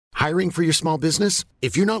Hiring for your small business?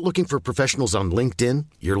 If you're not looking for professionals on LinkedIn,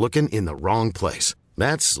 you're looking in the wrong place.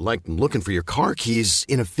 That's like looking for your car keys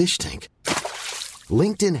in a fish tank.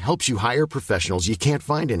 LinkedIn helps you hire professionals you can't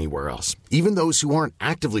find anywhere else, even those who aren't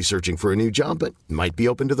actively searching for a new job but might be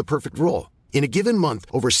open to the perfect role. In a given month,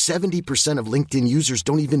 over 70% of LinkedIn users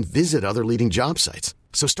don't even visit other leading job sites.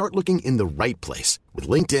 So start looking in the right place. With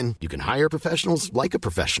LinkedIn, you can hire professionals like a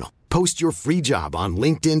professional. Post your free job on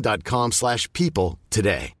linkedin.com/people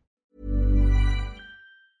today.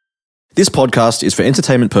 This podcast is for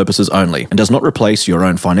entertainment purposes only and does not replace your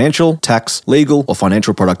own financial, tax, legal, or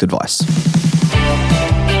financial product advice.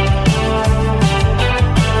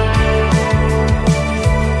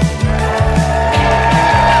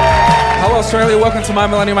 Australia, welcome to My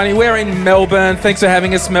Millennial Money. We're in Melbourne. Thanks for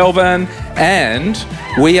having us, Melbourne. And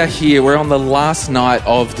we are here. We're on the last night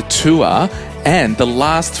of the tour and the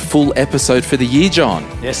last full episode for the year, John.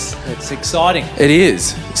 Yes, it's exciting. It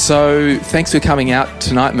is. So thanks for coming out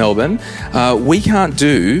tonight, Melbourne. We can't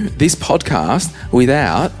do this podcast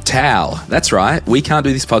without Tal. That's right. We can't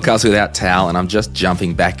do this podcast without Tal, and I'm just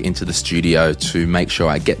jumping back into the studio to make sure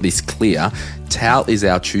I get this clear. Tal is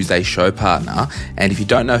our Tuesday show partner, and if you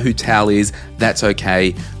don't know who Tal is, that's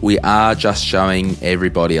okay. We are just showing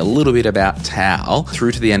everybody a little bit about Tal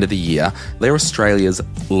through to the end of the year. They're Australia's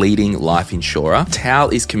leading life insurer.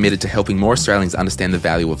 Tal is committed to helping more Australians understand the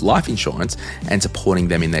value of life insurance and supporting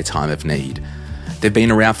them in their time of need. They've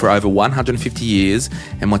been around for over 150 years,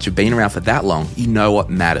 and once you've been around for that long, you know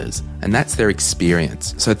what matters, and that's their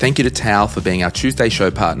experience. So thank you to Tal for being our Tuesday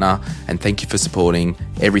show partner, and thank you for supporting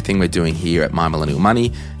everything we're doing here at My Millennial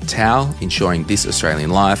Money. Tal, ensuring this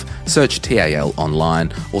Australian life. Search TAL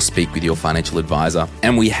online or speak with your financial advisor.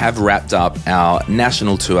 And we have wrapped up our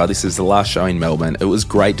national tour. This is the last show in Melbourne. It was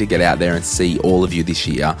great to get out there and see all of you this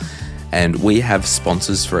year. And we have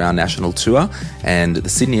sponsors for our national tour, and the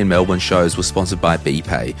Sydney and Melbourne shows were sponsored by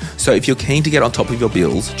BPay. So if you're keen to get on top of your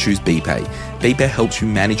bills, choose BPay. BPay helps you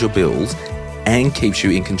manage your bills and keeps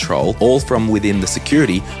you in control, all from within the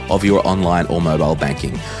security of your online or mobile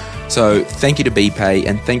banking. So thank you to BPay,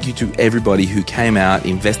 and thank you to everybody who came out,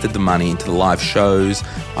 invested the money into the live shows.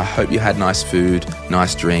 I hope you had nice food,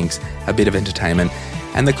 nice drinks, a bit of entertainment.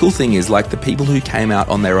 And the cool thing is, like, the people who came out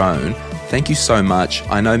on their own, thank you so much.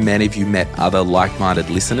 I know many of you met other like-minded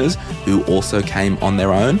listeners who also came on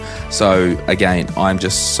their own. So again, I'm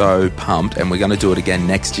just so pumped, and we're going to do it again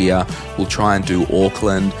next year. We'll try and do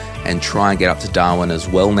Auckland and try and get up to Darwin as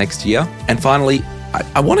well next year. And finally,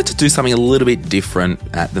 I wanted to do something a little bit different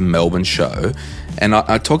at the Melbourne show. And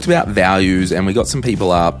I talked about values, and we got some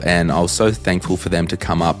people up, and I was so thankful for them to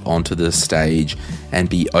come up onto the stage and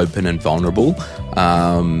be open and vulnerable.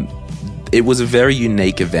 It was a very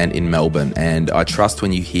unique event in Melbourne, and I trust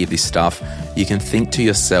when you hear this stuff, you can think to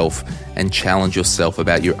yourself and challenge yourself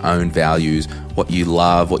about your own values, what you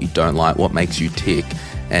love, what you don't like, what makes you tick.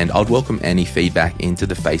 And I'd welcome any feedback into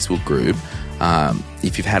the Facebook group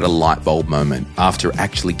if you've had a light bulb moment after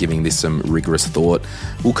actually giving this some rigorous thought.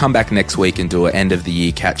 We'll come back next week and do an end of the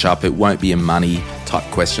year catch up. It won't be a money type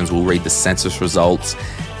questions. We'll read the census results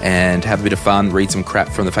and have a bit of fun, read some crap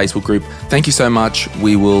from the Facebook group. Thank you so much.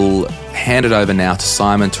 We will hand it over now to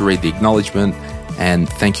Simon to read the acknowledgement, and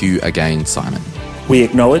thank you again, Simon. We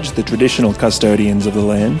acknowledge the traditional custodians of the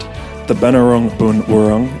land, the Bunurong Bun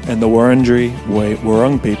Wurrung and the Wurundjeri Woi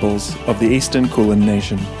Wurrung peoples of the Eastern Kulin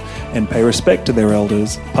Nation, and pay respect to their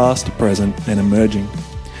elders, past, present and emerging.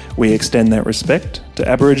 We extend that respect to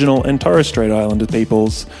Aboriginal and Torres Strait Islander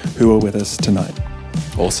peoples who are with us tonight.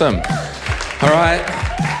 Awesome. All right,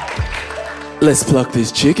 let's pluck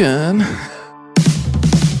this chicken.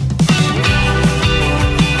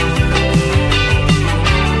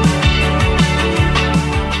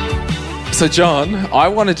 So, John, I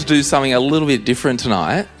wanted to do something a little bit different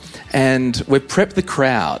tonight, and we've prepped the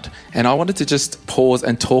crowd, and I wanted to just pause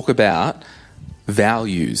and talk about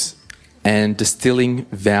values and distilling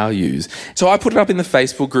values. So I put it up in the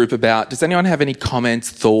Facebook group about, does anyone have any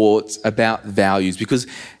comments, thoughts about values? Because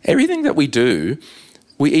everything that we do,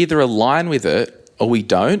 we either align with it or we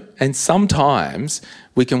don't. And sometimes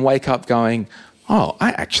we can wake up going, oh,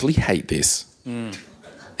 I actually hate this.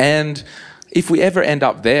 And if we ever end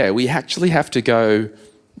up there, we actually have to go,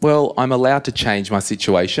 well, I'm allowed to change my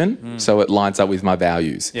situation so it lines up with my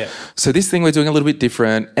values. Yeah. So this thing we're doing a little bit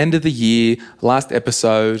different. End of the year, last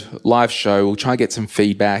episode, live show. We'll try and get some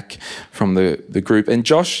feedback from the group. And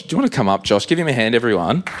Josh, do you want to come up, Josh? Give him a hand,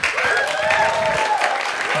 everyone.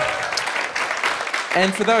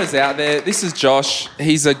 And for those out there, this is Josh.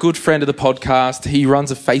 He's a good friend of the podcast. He runs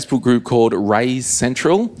a Facebook group called Raise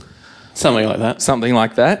Central. Something like that. Something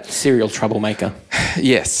like that. Serial troublemaker.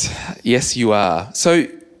 Yes, you are. So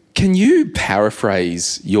Can you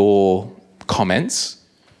paraphrase your comments?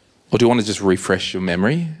 Or do you want to just refresh your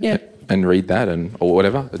memory and read that or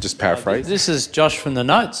whatever? Or just paraphrase? This is Josh from the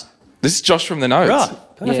notes. This is Josh from the notes.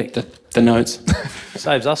 Right, perfect. Yeah, the notes.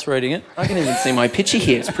 Saves us reading it. I can even see my picture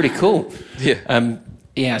here. It's pretty cool. Yeah.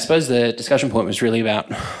 I suppose the discussion point was really about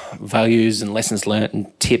values and lessons learnt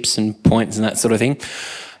and tips and points and that sort of thing.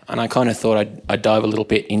 And I kind of thought I'd dive a little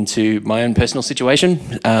bit into my own personal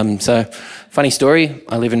situation. So, funny story,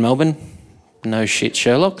 I live in Melbourne. No shit,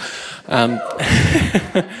 Sherlock.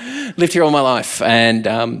 Lived here all my life.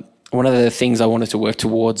 And one of the things I wanted to work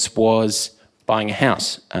towards was buying a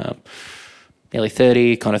house. Nearly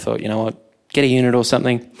 30, kind of thought, you know what, get a unit or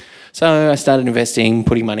something. So I started investing,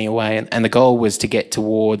 putting money away, and the goal was to get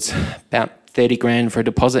towards about 30 grand for a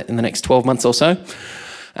deposit in the next 12 months or so.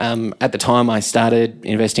 At the time I started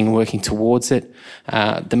investing and working towards it,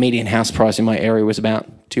 the median house price in my area was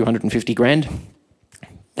about 250 grand.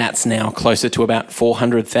 That's now closer to about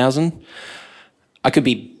 400,000. I could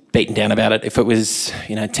be beaten down about it. If it was,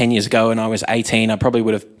 10 years ago and I was 18, I probably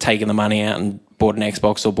would have taken the money out and bought an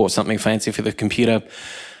Xbox or bought something fancy for the computer.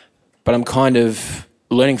 But I'm kind of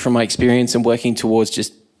learning from my experience and working towards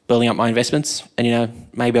just building up my investments. And,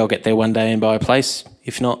 maybe I'll get there one day and buy a place.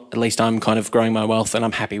 If not, at least I'm kind of growing my wealth and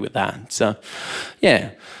I'm happy with that. So,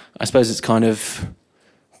 I suppose it's kind of...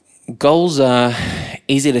 Goals are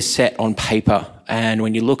easy to set on paper. And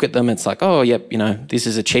when you look at them, it's like, oh, yep, this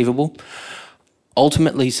is achievable.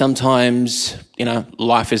 Ultimately, sometimes,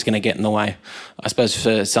 life is going to get in the way. I suppose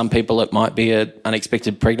for some people it might be an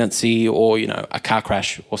unexpected pregnancy or, a car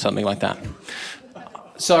crash or something like that.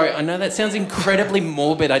 Sorry, I know that sounds incredibly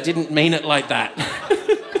morbid. I didn't mean it like that.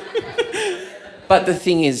 But the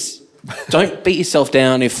thing is, don't beat yourself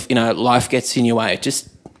down if, life gets in your way. Just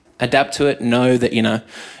adapt to it. Know that,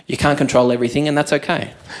 you can't control everything and that's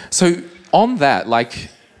okay. So on that,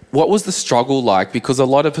 what was the struggle like? Because a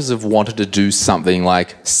lot of us have wanted to do something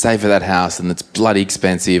like save for that house and it's bloody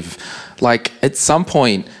expensive. At some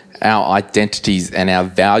point, our identities and our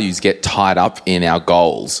values get tied up in our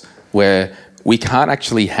goals where we can't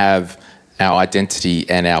actually have our identity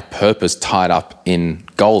and our purpose tied up in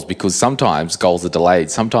goals because sometimes goals are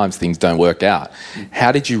delayed. Sometimes things don't work out.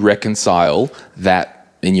 How did you reconcile that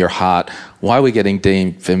in your heart? Why are we getting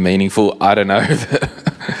deemed for meaningful? I don't know.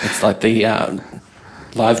 It's like the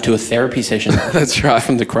live to a therapy session. That's right.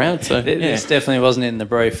 From the crowd. So This definitely wasn't in the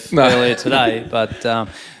brief earlier today, but...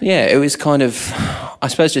 it was kind of, I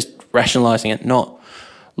suppose, just rationalising it, not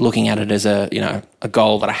looking at it as a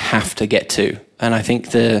goal that I have to get to. And I think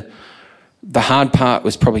the hard part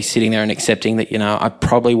was probably sitting there and accepting that, I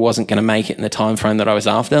probably wasn't going to make it in the time frame that I was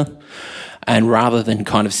after. And rather than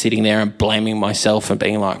kind of sitting there and blaming myself and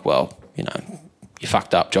being like, well, you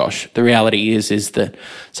fucked up, Josh. The reality is that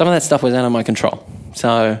some of that stuff was out of my control.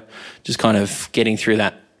 So just kind of getting through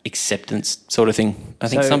that acceptance sort of thing. I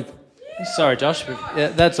think Sorry, Josh. Yeah,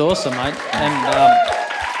 that's awesome, mate.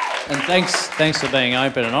 And thanks for being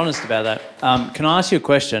open and honest about that. Can I ask you a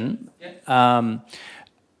question?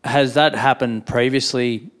 Has that happened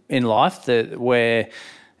previously in life where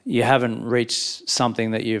you haven't reached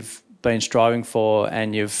something that you've been striving for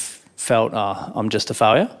and you've felt, I'm just a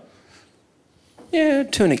failure? Yeah,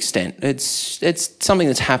 to an extent. It's something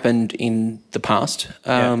that's happened in the past.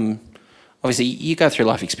 Obviously, you go through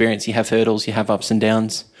life experience, you have hurdles, you have ups and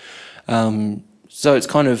downs. So it's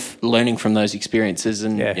kind of learning from those experiences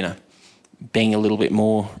and, being a little bit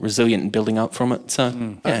more resilient and building up from it.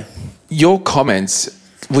 So, Your comments,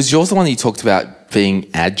 was yours the one that you talked about being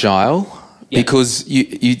agile? Yeah. Because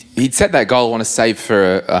he'd set that goal, I want to save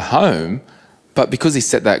for a home, but because he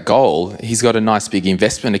set that goal, he's got a nice big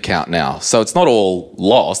investment account now. So it's not all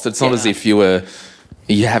lost. It's not as if you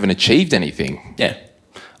haven't achieved anything. Yeah.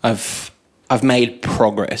 I've made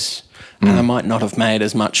progress. And I might not have made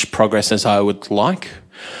as much progress as I would like,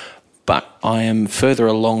 but I am further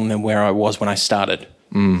along than where I was when I started.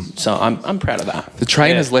 So I'm proud of that. The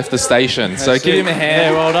train has left the station, so give him a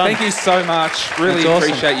hand. Yeah, well done. Thank you so much. Really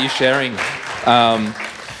appreciate you sharing.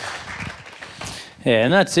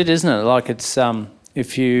 And that's it, isn't it? It's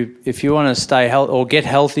if you want to stay healthy or get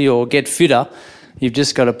healthy or get fitter, you've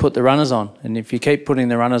just got to put the runners on. And if you keep putting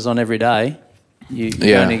the runners on every day, you're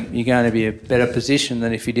going to be a better position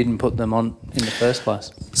than if you didn't put them on in the first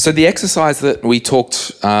place. So the exercise that we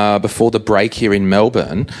talked before the break here in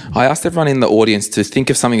Melbourne, I asked everyone in the audience to think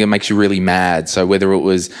of something that makes you really mad. So whether it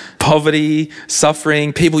was poverty,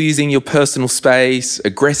 suffering, people using your personal space,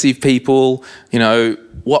 aggressive people,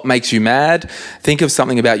 what makes you mad? Think of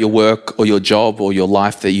something about your work or your job or your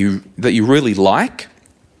life that you really like.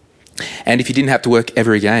 And if you didn't have to work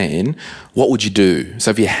ever again, what would you do? So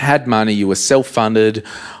if you had money, you were self-funded,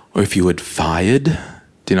 or if you were fired.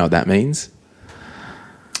 Do you know what that means?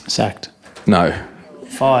 Sacked. No.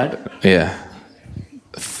 Fired. Yeah.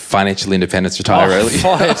 Financial independence, retire early.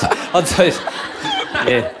 Fired. I'd say,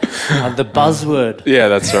 yeah. The buzzword. Yeah,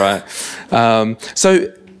 that's right.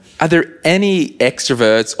 So are there any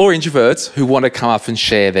extroverts or introverts who want to come up and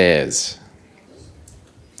share theirs?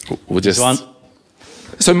 We'll just... One.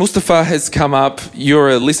 So Mustafa has come up. You're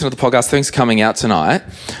a listener to the podcast. Thanks for coming out tonight.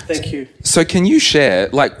 Thank you. So can you share,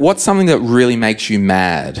 like, what's something that really makes you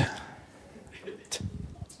mad?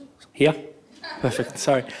 Here? Perfect.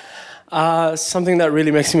 Sorry. Something that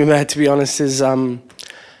really makes me mad, to be honest, is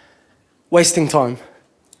wasting time.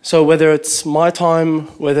 So whether it's my time,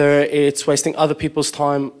 whether it's wasting other people's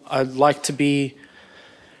time, I'd like to be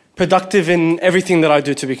productive in everything that I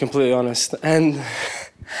do, to be completely honest. And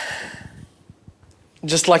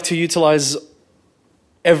just like to utilize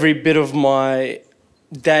every bit of my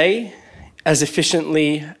day as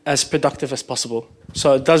efficiently, as productive as possible.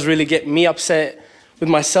 So it does really get me upset with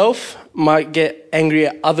myself, might get angry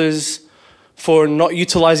at others for not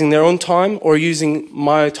utilizing their own time or using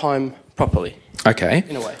my time properly, Okay.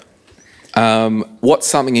 in a way. What's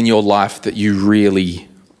something in your life that you really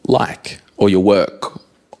like, or your work?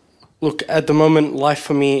 Look, at the moment, life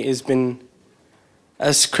for me has been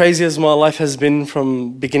as crazy as my life has been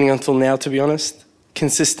from beginning until now, to be honest.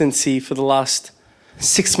 Consistency for the last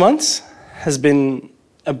 6 months has been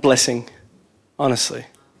a blessing, honestly.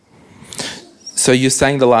 So you're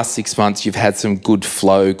saying the last 6 months you've had some good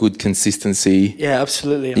flow, good consistency. Yeah,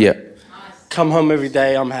 absolutely. Yeah. Come home every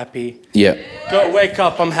day, I'm happy. Yeah. Go wake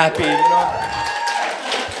up, I'm happy. You know?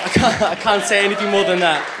 I can't say anything more than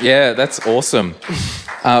that. Yeah, that's awesome.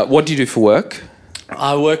 What do you do for work?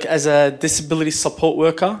 I work as a disability support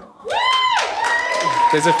worker.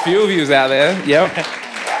 There's a few of you out there. Yep.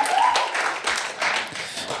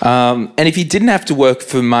 And if you didn't have to work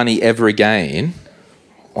for money ever again,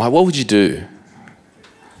 what would you do?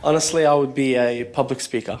 Honestly, I would be a public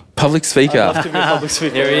speaker. Public speaker. I'd love to be a public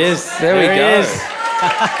speaker. There he is. There we go.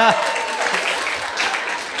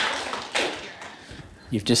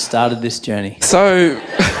 You've just started this journey. So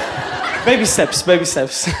Baby steps, baby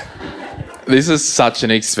steps. this is such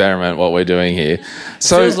an experiment what we're doing here.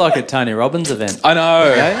 So Feels like a Tony Robbins event. I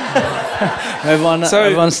know.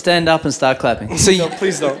 Everyone stand up and start clapping. So No,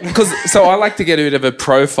 please don't. So I like to get a bit of a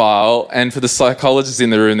profile, and for the psychologists in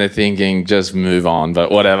the room, they're thinking, just move on,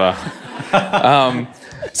 but whatever.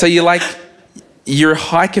 So you're a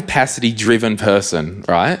high capacity driven person,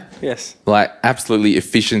 right? Yes. Like absolutely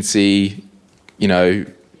efficiency,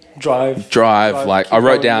 Drive. like keep I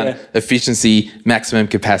wrote going, down yeah. efficiency, maximum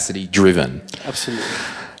capacity driven. Absolutely.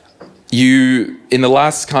 You, in the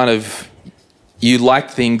last you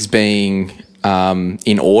like things being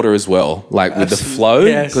in order as well, like with the Absolutely, flow,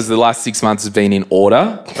 yes. because the last 6 months has been in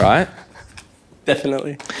order, right?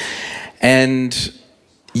 Definitely. And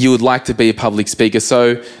you would like to be a public speaker.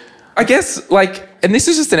 So I guess and this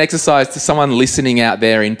is just an exercise to someone listening out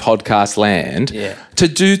there in podcast land, to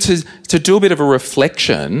do a bit of a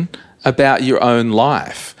reflection about your own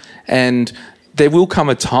life. And there will come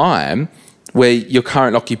a time where your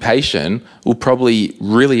current occupation will probably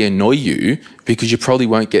really annoy you because you probably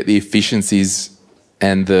won't get the efficiencies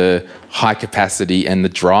and the high capacity and the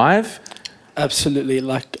drive. Absolutely.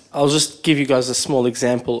 I'll just give you guys a small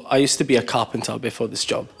example. I used to be a carpenter before this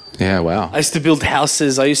job. Yeah, wow. I used to build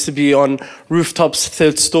houses. I used to be on rooftops,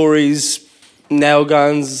 third stories, nail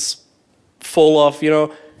guns, fall off,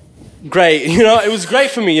 Great. It was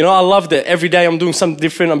great for me. I loved it. Every day I'm doing something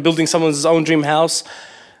different. I'm building someone's own dream house.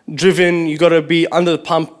 Driven, you got to be under the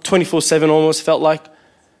pump 24/7 almost, felt like.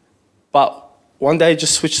 But one day it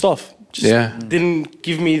just switched off. Didn't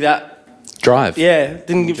give me that drive. Yeah,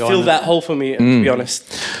 didn't fill that hole for me, to be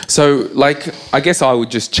honest. So, I guess I would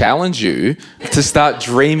just challenge you to start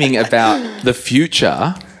dreaming about the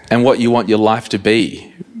future and what you want your life to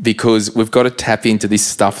be, because we've got to tap into this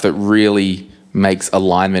stuff that really makes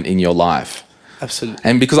alignment in your life. Absolutely.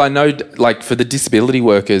 And because I know, for the disability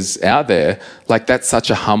workers out there, that's such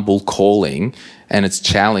a humble calling and it's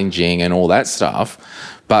challenging and all that stuff.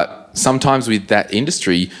 But sometimes with that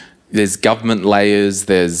industry, there's government layers,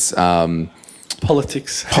 there's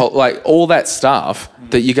politics, all that stuff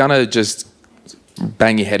that you're gonna just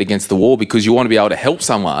bang your head against the wall because you want to be able to help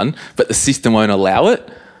someone, but the system won't allow it.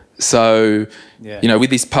 So, with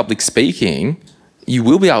this public speaking, you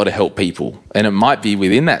will be able to help people, and it might be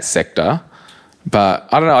within that sector. But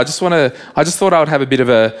I don't know. I just thought I would have a bit of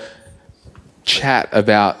a chat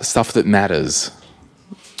about stuff that matters.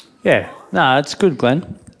 Yeah, no, it's good,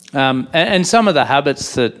 Glenn. And some of the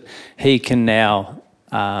habits that he can now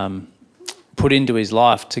put into his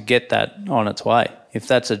life to get that on its way. if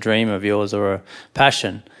that's a dream of yours or a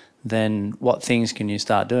passion, then what things can you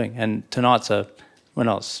start doing? And tonight's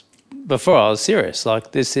before I was serious,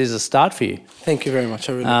 like this is a start for you. Thank you very much.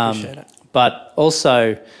 I really appreciate it. But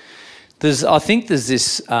also, I think there's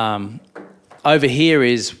this over here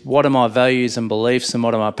is what are my values and beliefs and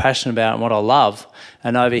what am I passionate about and what I love,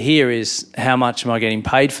 and over here is how much am I getting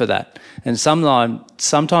paid for that. And sometimes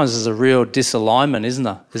there's a real disalignment, isn't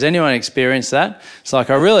there? Has anyone experienced that? It's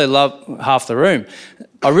like I really love half the room.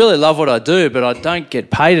 I really love what I do, but I don't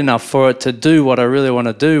get paid enough for it to do what I really want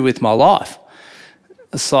to do with my life.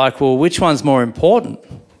 It's like, well, which one's more important?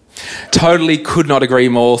 Totally could not agree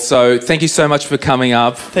more. So thank you so much for coming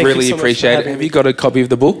up. Thank you really so much appreciate for it. having Have me. you got a copy of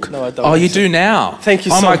the book? No, I don't. Oh, you do now? Thank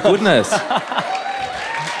you so much. Oh, much. my goodness.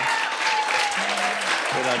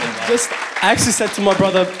 I actually said to my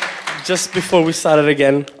brother just before we started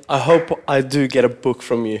again, I hope I do get a book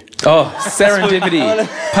from you. Oh, serendipity.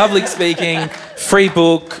 Public speaking, free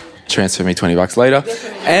book. Transfer me $20 later.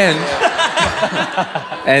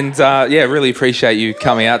 And really appreciate you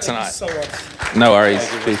coming out tonight. So much. No worries.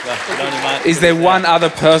 Is there one other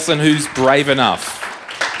person who's brave enough?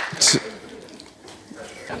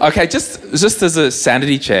 Okay, just as a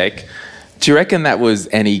sanity check, do you reckon that was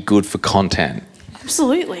any good for content?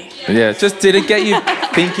 Absolutely. Yeah, just did it get you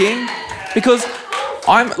thinking? Because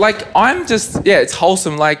it's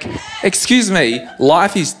wholesome. Like, excuse me,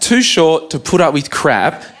 life is too short to put up with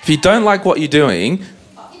crap. If you don't like what you're doing,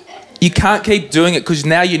 you can't keep doing it because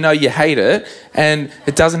now you know you hate it, and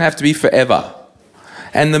it doesn't have to be forever.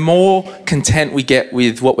 And the more content we get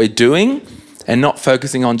with what we're doing and not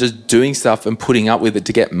focusing on just doing stuff and putting up with it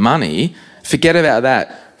to get money, forget about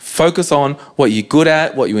that. Focus on what you're good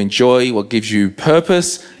at, what you enjoy, what gives you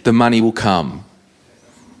purpose. The money will come.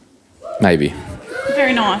 Maybe.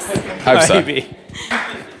 Very nice. Hope so. Maybe.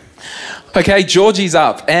 Okay, Georgie's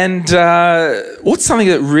up. And what's something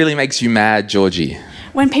that really makes you mad, Georgie?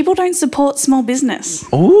 When people don't support small business.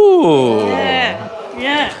 Ooh.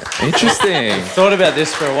 Yeah. Interesting. Thought about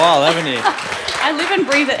this for a while, haven't you? I live and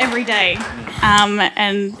breathe it every day.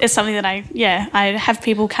 And it's something that I have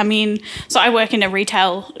people come in. So I work in a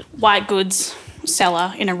retail white goods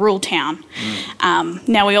seller in a rural town.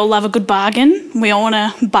 Now we all love a good bargain. We all want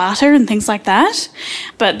to barter and things like that.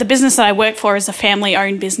 But the business that I work for is a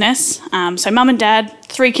family-owned business. So mum and dad,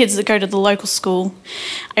 3 kids that go to the local school.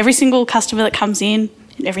 Every single customer that comes in,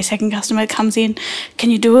 every second customer that comes in,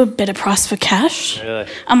 can you do a better price for cash? Really?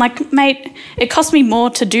 I'm like, mate, it costs me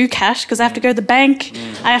more to do cash because I have to go to the bank,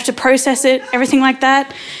 I have to process it, everything like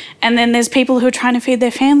that. And then there's people who are trying to feed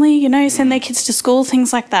their family, send their kids to school,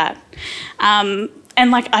 things like that.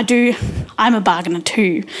 And like I'm a bargainer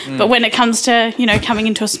too. But when it comes to, coming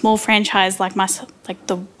into a small franchise like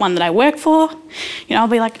the one that I work for, I'll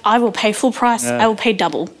be like, I will pay full price, I will pay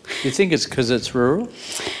double. You think it's because it's rural?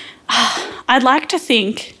 I'd like to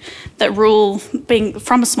think that rural, being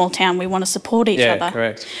from a small town, we want to support each other. Yeah,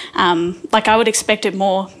 correct. I would expect it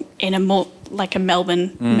more in a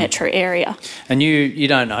Melbourne metro area. And you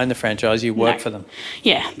don't own the franchise, you work for them.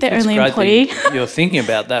 Yeah, they're It's only great employee. that you're thinking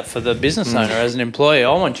about that for the business owner as an employee.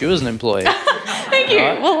 I want you as an employee. Thank you.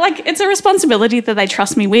 Well, it's a responsibility that they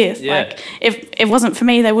trust me with. Yeah. If it wasn't for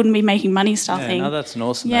me, they wouldn't be making money stuffing. Yeah, no, that's an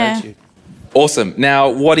awesome Yeah. attitude. Awesome. Now,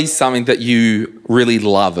 what is something that you really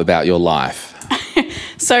love about your life?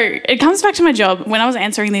 So it comes back to my job. When I was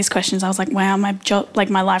answering these questions, I was like, wow, my job,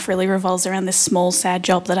 my life really revolves around this small, sad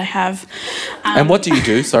job that I have. And what do you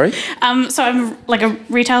do? Sorry? So I'm like a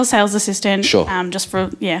retail sales assistant. Sure. Just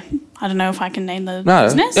for, I don't know if I can name the No.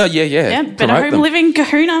 business. Oh, yeah. Yeah, Better Promote Home them. Living,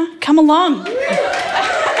 Kahuna, come along.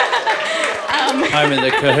 Home in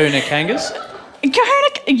the Kahuna Kangas? Kahuna,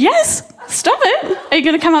 yes. Stop it. Are you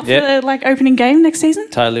going to come up Yep. for the opening game next season?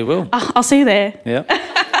 Totally will. I'll see you there. Yeah.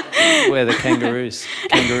 Wear the kangaroo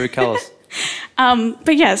colours.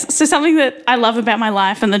 But yes, so something that I love about my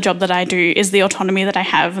life and the job that I do is the autonomy that I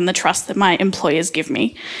have and the trust that my employers give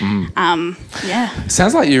me.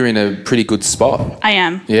 Sounds like you're in a pretty good spot. I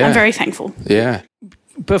am. Yeah. I'm very thankful. Yeah.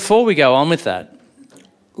 Before we go on with that,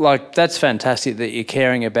 that's fantastic that you're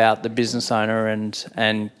caring about the business owner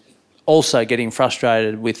and also getting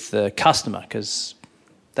frustrated with the customer because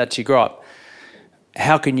that's your gripe.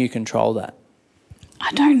 How can you control that?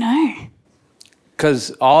 I don't know.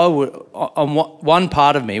 Because I would, on one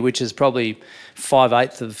part of me, which is probably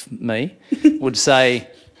 5/8 of me, would say,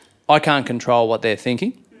 I can't control what they're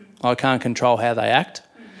thinking. I can't control how they act.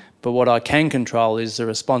 But what I can control is the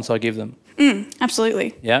response I give them.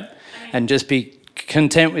 Absolutely. Yeah. And just be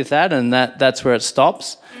content with that, and that's where it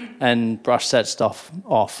stops, and brush that stuff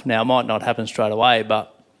off. Now, it might not happen straight away,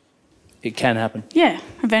 but it can happen. Yeah,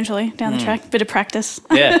 eventually down the track, bit of practice.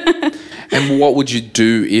 Yeah. And what would you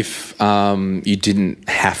do if you didn't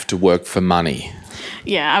have to work for money?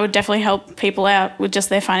 Yeah, I would definitely help people out with just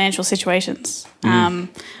their financial situations.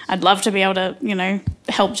 I'd love to be able to,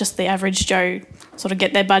 help just the average Joe sort of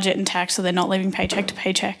get their budget intact so they're not living paycheck to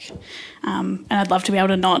paycheck. And I'd love to be able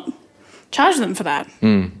to not charge them for that.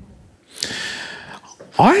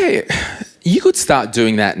 You could start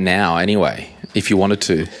doing that now anyway, if you wanted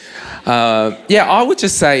to. I would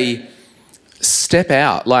just say step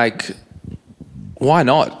out. Like, why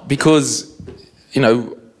not? Because,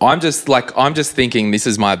 I'm just thinking this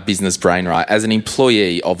is my business brain, right? As an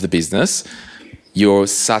employee of the business, you're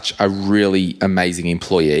such a really amazing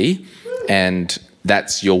employee and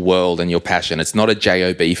that's your world and your passion. It's not a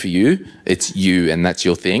job for you. It's you and that's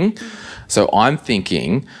your thing. So I'm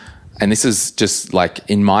thinking, and this is just like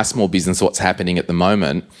in my small business, what's happening at the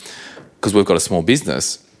moment, because we've got a small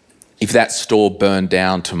business. If that store burned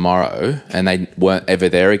down tomorrow and they weren't ever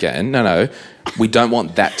there again, no, we don't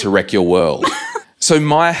want that to wreck your world. So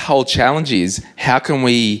my whole challenge is how can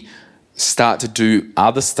we start to do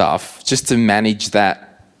other stuff just to manage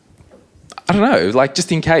that, I don't know, like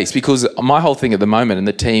just in case, because my whole thing at the moment, and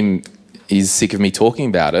the team is sick of me talking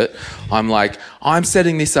about it, I'm like, I'm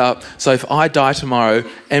setting this up so if I die tomorrow,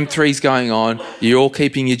 M3's going on, you're all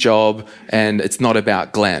keeping your job, and it's not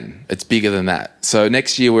about Glenn. It's bigger than that. So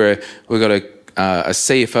next year we've got a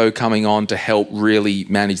CFO coming on to help really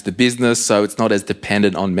manage the business so it's not as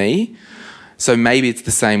dependent on me. So maybe it's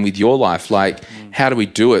the same with your life. Like, how do we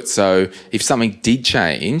do it so if something did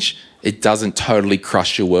change, it doesn't totally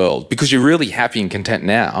crush your world? Because you're really happy and content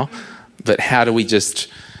now, but how do we just,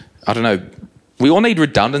 I don't know, we all need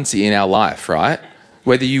redundancy in our life, right?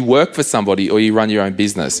 Whether you work for somebody or you run your own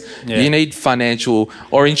business. Yeah. You need financial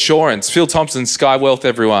or insurance. Phil Thompson, Sky Wealth,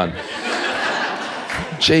 everyone.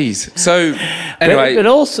 Jeez. So anyway, but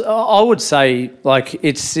also I would say like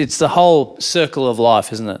it's the whole circle of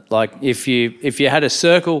life, isn't it? Like if you had a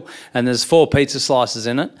circle and there's 4 pizza slices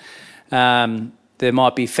in it, there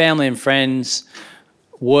might be family and friends,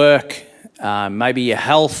 work, maybe your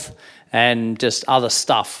health, and just other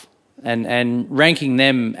stuff, and ranking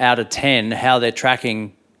them out of 10, how they're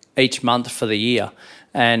tracking each month for the year.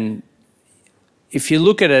 And if you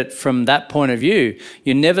look at it from that point of view,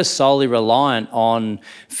 you're never solely reliant on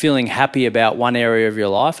feeling happy about one area of your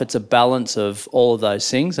life. It's a balance of all of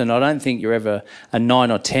those things. And I don't think you're ever a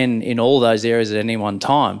 9 or 10 in all those areas at any one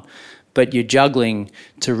time. But you're juggling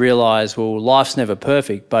to realise, well, life's never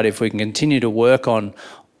perfect, but if we can continue to work on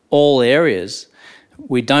all areas,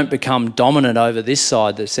 we don't become dominant over this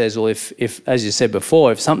side that says, well, if as you said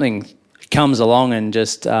before, if something comes along and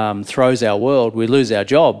just throws our world, we lose our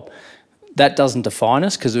job. That doesn't define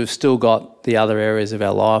us because we've still got the other areas of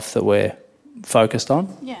our life that we're focused on.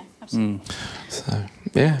 Yeah, absolutely. So,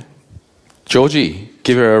 yeah. Georgie,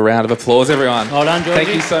 give her a round of applause, everyone. Well done, Georgie.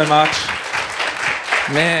 Thank you so much.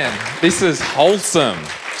 Man, this is wholesome.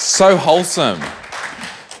 So wholesome.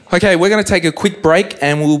 Okay, we're going to take a quick break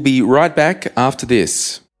and we'll be right back after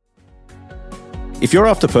this. If you're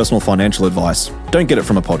after personal financial advice, don't get it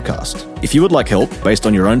from a podcast. If you would like help based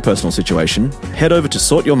on your own personal situation, head over to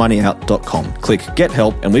sortyourmoneyout.com, click Get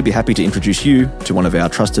Help, and we'd be happy to introduce you to one of our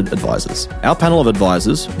trusted advisors. Our panel of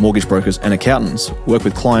advisors, mortgage brokers, and accountants work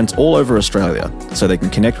with clients all over Australia so they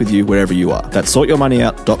can connect with you wherever you are. That's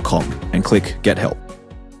sortyourmoneyout.com and click Get Help.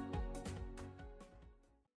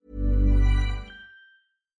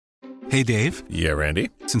 Hey, Dave. Yeah, Randy.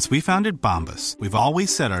 Since we founded Bombas, we've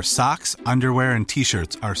always said our socks, underwear, and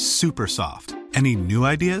T-shirts are super soft. Any new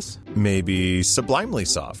ideas? Maybe sublimely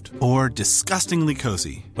soft. Or disgustingly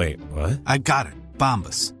cozy. Wait, what? I got it.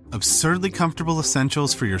 Bombas. Absurdly comfortable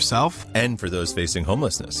essentials for yourself and for those facing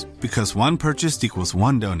homelessness. Because one purchased equals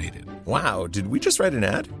one donated. Wow, did we just write an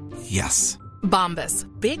ad? Yes. Bombas.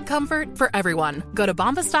 Big comfort for everyone. Go to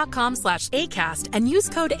bombas.com/ACAST and use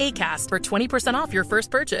code ACAST for 20% off your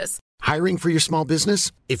first purchase. Hiring for your small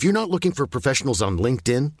business? If you're not looking for professionals on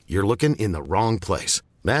LinkedIn, you're looking in the wrong place.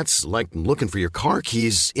 That's like looking for your car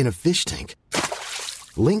keys in a fish tank.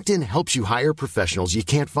 LinkedIn helps you hire professionals you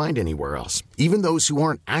can't find anywhere else, even those who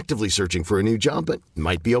aren't actively searching for a new job but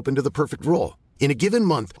might be open to the perfect role. In a given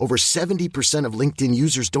month, over 70% of LinkedIn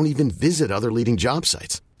users don't even visit other leading job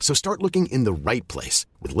sites. So start looking in the right place.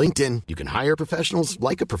 With LinkedIn, you can hire professionals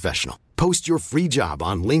like a professional. Post your free job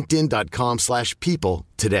on linkedin.com/people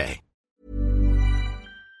today.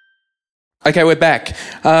 Okay, we're back.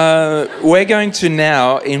 We're going to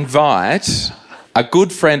now invite a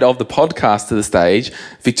good friend of the podcast to the stage,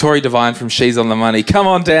 Victoria Devine from She's on the Money. Come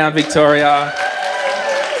on down, Victoria.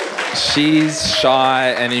 She's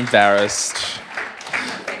shy and embarrassed.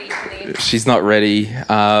 she's not ready.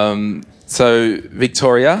 So,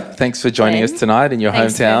 Victoria, thanks for joining us tonight in your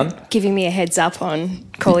hometown. For giving me a heads up on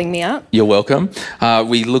calling me up. You're welcome.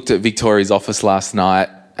 We looked at Victoria's office last night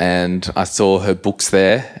and I saw her books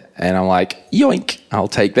there and I'm like, yoink, I'll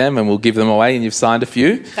take them and we'll give them away, and you've signed a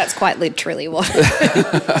few. That's quite literally what.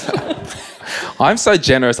 I'm so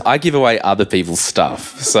generous, I give away other people's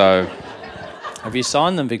stuff. So, have you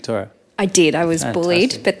signed them, Victoria? I did. I was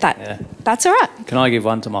bullied, but that's all right. Can I give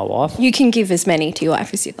one to my wife? You can give as many to your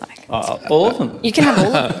wife as you'd like. All of them? You can have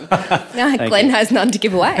all of them. No, Glenn has none to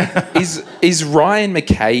give away. Is Ryan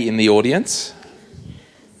McKay in the audience?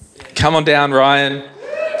 Come on down, Ryan.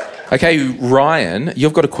 Okay, Ryan,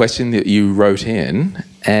 you've got a question that you wrote in,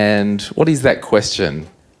 and what is that question?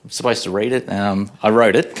 I'm supposed to read it. I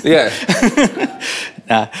wrote it. Yeah.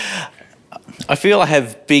 I feel I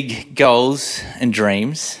have big goals and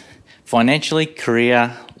dreams, financially,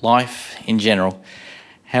 career, life in general.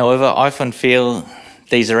 However, I often feel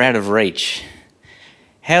these are out of reach.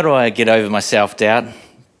 How do I get over my self-doubt,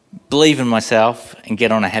 believe in myself, and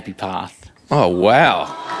get on a happy path? Oh,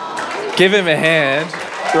 wow. Give him a hand.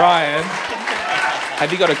 Ryan, have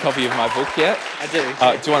you got a copy of my book yet? I do.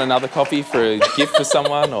 Do you want another copy for a gift for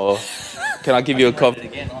someone, or can I give you a copy?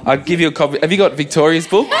 I'll give you a copy. Have you got Victoria's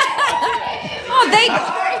book? Oh, there you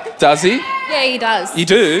go. Does he? Yeah, he does. You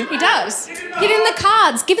do? He does. Give him the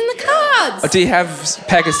cards. Give him the cards. Do you have a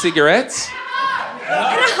pack of cigarettes?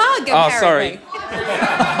 And a hug, apparently.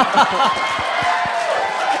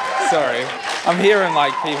 Sorry. I'm hearing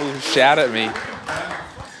like people shout at me.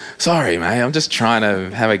 Sorry, mate. I'm just trying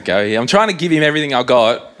to have a go here. I'm trying to give him everything I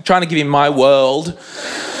got. I'm trying to give him my world.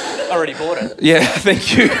 Already bought it. Yeah,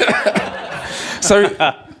 thank you. So,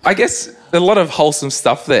 I guess a lot of wholesome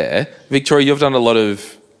stuff there. Victoria, you've done a lot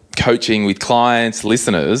of coaching with clients,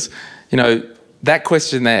 listeners. You know, that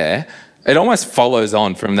question there, it almost follows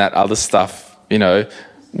on from that other stuff. You know,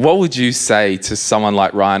 what would you say to someone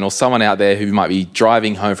like Ryan or someone out there who might be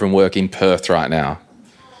driving home from work in Perth right now?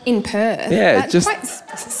 In Perth? Yeah, That's quite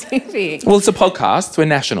specific. Well, it's a podcast. We're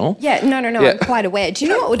national. Yeah, no, Yeah. I'm quite aware. Do you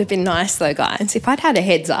know what would have been nice, though, guys? If I'd had a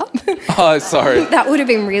heads up. Oh, sorry. That would have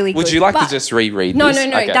been really good. Would you like But to just reread No, this?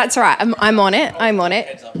 Okay. that's all right. I'm on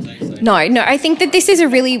it. No, I think that this is a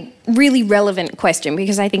really, really relevant question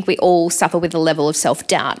because I think we all suffer with a level of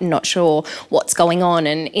self-doubt and not sure what's going on.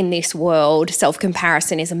 And in this world,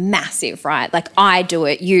 self-comparison is massive, right? Like I do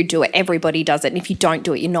it, you do it, everybody does it. And if you don't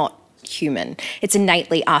do it, you're not human. It's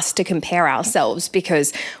innately us to compare ourselves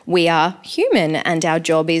because we are human and our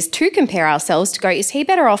job is to compare ourselves to go, is he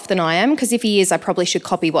better off than I am? Because if he is, I probably should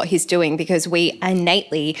copy what he's doing because we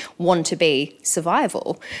innately want to be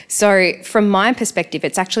survival. So from my perspective,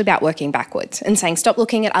 it's actually about working backwards and saying, stop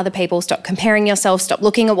looking at other people, stop comparing yourself, stop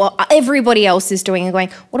looking at what everybody else is doing and going,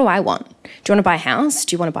 what do I want? Do you want to buy a house?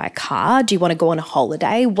 Do you want to buy a car? Do you want to go on a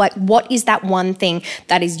holiday? What is that one thing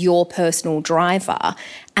that is your personal driver?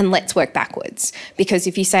 And let's work backwards. Because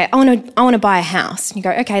if you say, I want to buy a house, and you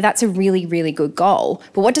go, okay, that's a really, really good goal.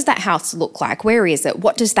 But what does that house look like? Where is it?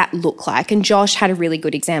 What does that look like? And Josh had a really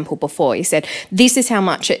good example before. He said, this is how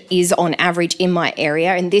much it is on average in my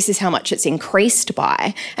area, and this is how much it's increased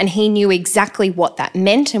by. And he knew exactly what that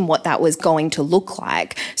meant and what that was going to look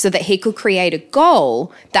like so that he could create a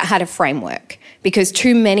goal that had a framework. Because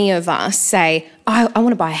too many of us say, I want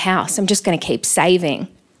to buy a house. I'm just going to keep saving.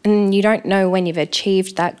 And you don't know when you've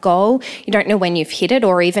achieved that goal. You don't know when you've hit it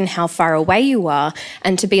or even how far away you are.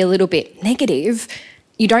 And to be a little bit negative,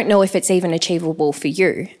 you don't know if it's even achievable for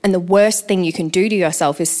you. And the worst thing you can do to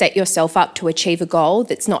yourself is set yourself up to achieve a goal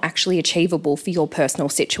that's not actually achievable for your personal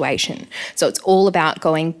situation. So it's all about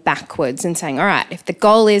going backwards and saying, all right, if the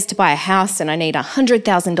goal is to buy a house and I need a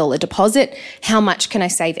 $100,000 deposit, how much can I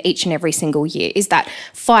save each and every single year? Is that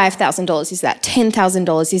 $5,000? Is that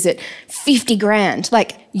 $10,000? Is it 50 grand?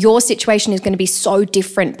 Like your situation is going to be so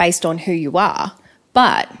different based on who you are.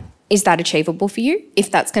 But is that achievable for you? If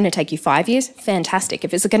that's going to take you 5 years, fantastic.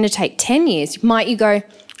 If it's going to take 10 years, might you go,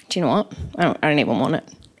 do you know what? I don't even want it.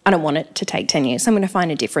 I don't want it to take 10 years. So I'm going to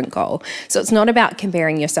find a different goal. So it's not about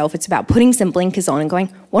comparing yourself. It's about putting some blinkers on and going,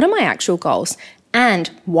 what are my actual goals? And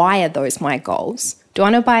why are those my goals? Do I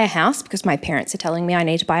want to buy a house because my parents are telling me I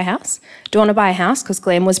need to buy a house? Do I want to buy a house because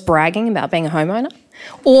Glenn was bragging about being a homeowner?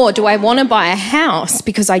 Or do I want to buy a house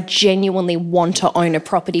because I genuinely want to own a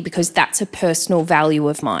property because that's a personal value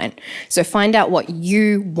of mine? So find out what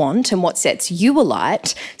you want and what sets you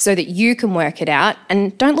alight so that you can work it out,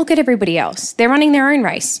 and don't look at everybody else. They're running their own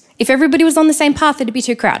race. If everybody was on the same path, it'd be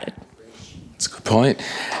too crowded. That's a good point.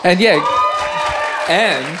 And yeah,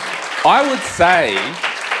 and I would say,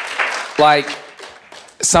 like,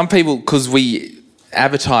 some people, because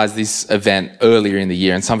advertised this event earlier in the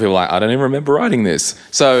year, and some people are like, I don't even remember writing this.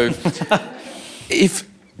 So,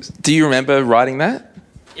 do you remember writing that?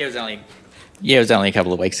 Yeah, it was only a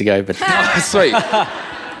couple of weeks ago, but sweet.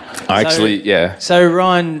 So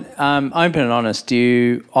Ryan, open and honest, do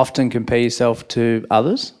you often compare yourself to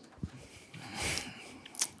others?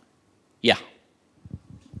 Yeah.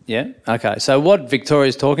 Yeah? Okay. So what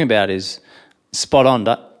Victoria's talking about is spot on,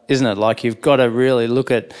 isn't it? Like, you've got to really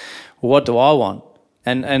look at, what do I want?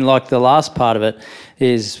 And like the last part of it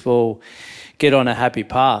is, well, get on a happy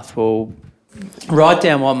path. Well, write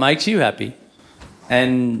down what makes you happy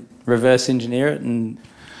and reverse engineer it and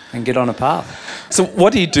get on a path. So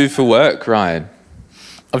what do you do for work, Ryan?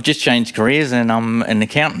 I've just changed careers and I'm an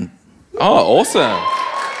accountant. Oh, awesome.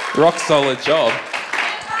 Rock solid job.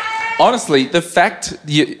 Honestly, the fact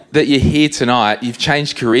that you're here tonight, you've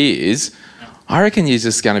changed careers, I reckon you're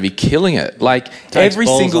just going to be killing it. Like, every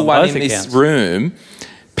single one in this room,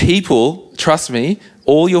 people, trust me,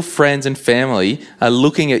 all your friends and family are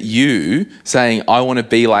looking at you saying, I want to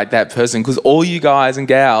be like that person, because all you guys and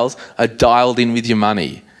gals are dialed in with your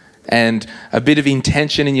money. And a bit of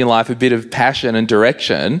intention in your life, a bit of passion and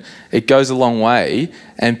direction, it goes a long way.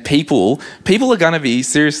 And people are going to be,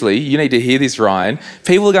 seriously, you need to hear this, Ryan,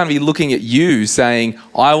 people are going to be looking at you saying,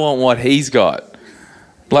 I want what he's got.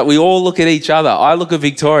 Like, we all look at each other. I look at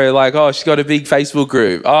Victoria like, oh, she's got a big Facebook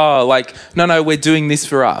group. Oh, like, no, we're doing this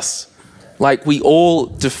for us. Like, we all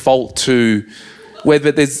default to,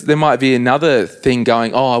 but there might be another thing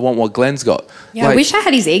going, oh, I want what Glenn's got. Yeah, I wish I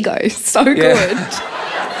had his ego. So good.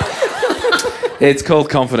 It's called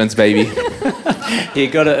confidence, baby. You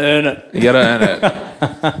got to earn it. You got to earn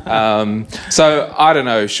it. So, I don't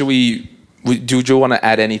know, do you want to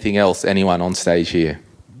add anything else, anyone on stage here?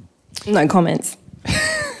 No comments.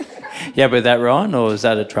 Yeah, with that, Ryan, or is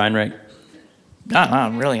that a train wreck? No,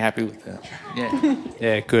 I'm really happy with that. Yeah.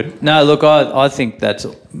 Yeah, good. No, look, I think that's,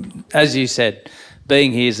 as you said,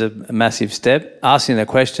 being here is a massive step. Asking the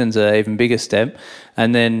questions are an even bigger step.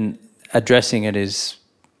 And then addressing it is,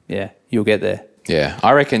 you'll get there. Yeah,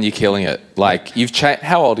 I reckon you're killing it. Like, you've changed.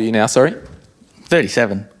 How old are you now, sorry?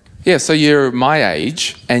 37. Yeah, so you're my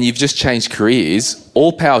age and you've just changed careers.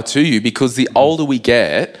 All power to you, because the older we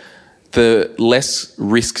get, the less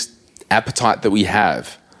risk appetite that we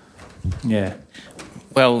have. Yeah.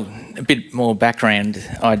 Well, a bit more background.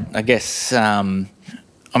 I guess I'm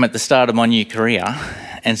at the start of my new career,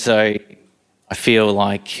 and so I feel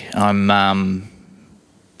like I'm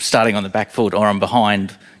starting on the back foot, or I'm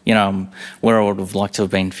behind, where I would have liked to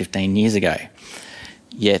have been 15 years ago.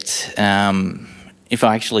 Yet, if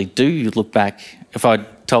I actually do look back, if I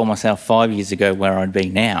told myself 5 years ago where I'd be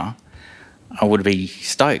now, I would be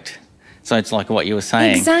stoked. So it's like what you were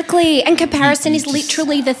saying. Exactly. And comparison is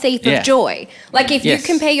literally the thief of joy. Like, if you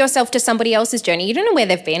compare yourself to somebody else's journey, you don't know where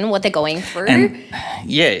they've been, what they're going through. And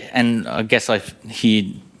I guess I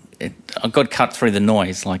got cut through the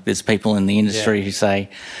noise. Like, there's people in the industry who say,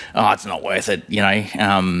 oh, it's not worth it,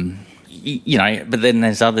 but then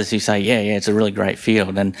there's others who say, yeah, it's a really great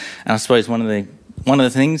field. And I suppose one of the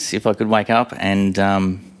things, if I could wake up and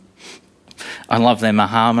I love them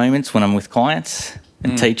aha moments when I'm with clients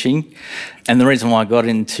and teaching. And the reason why I got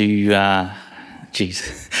into, I'll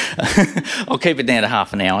keep it down to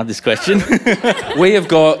half an hour, this question. We have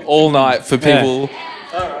got all night for people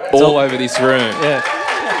all over this room. Yeah.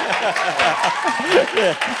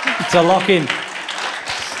 It's a lock-in.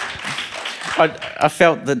 I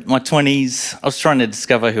felt that my 20s, I was trying to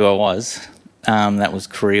discover who I was. That was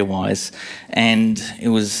career-wise. And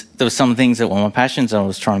there was some things that were my passions. I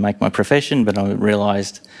was trying to make my profession, but I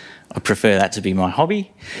realised I prefer that to be my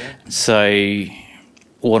hobby. Yeah. So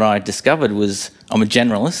what I discovered was I'm a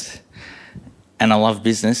generalist and I love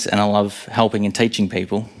business and I love helping and teaching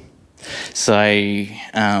people. So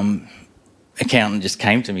accountant just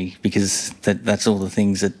came to me because that's all the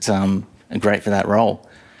things that are great for that role.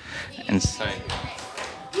 And so...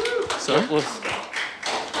 Sorry?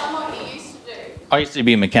 I used to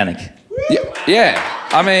be a mechanic. Yeah.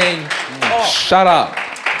 I mean, shut up.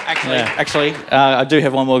 Actually, I do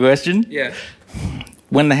have one more question. Yeah.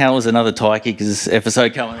 When the hell is another Tie Kickers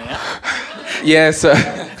episode coming out? Yeah, so...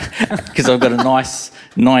 Because I've got a nice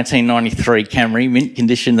 1993 Camry, mint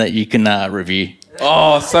condition, that you can review.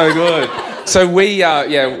 Oh, so good. So we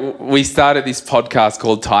started this podcast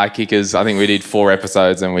called Tie Kickers. I think we did 4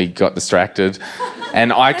 episodes and we got distracted.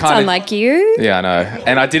 And I kind of... unlike you. Yeah, I know.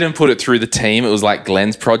 And I didn't put it through the team. It was like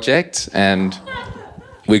Glenn's project, and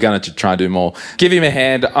we're going to try and do more. Give him a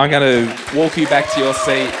hand. I'm going to walk you back to your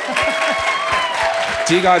seat.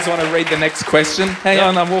 Do you guys want to read the next question? Hang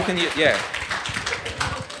on, I'm walking you... Yeah.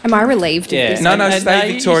 Am I relieved of this? No, And stay,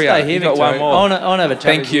 you Victoria. stay here, You've got one Victoria. more. I want to have a chat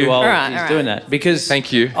Thank with you you. while All right, he's all right. doing that. Because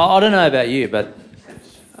Thank you. I don't know about you, but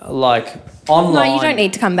like online... No, you don't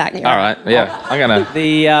need to come back. All right, yeah. I'm going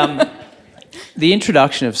to... The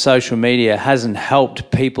introduction of social media hasn't helped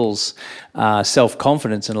people's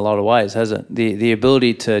self-confidence in a lot of ways, has it? The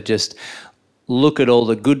ability to just look at all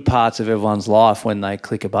the good parts of everyone's life when they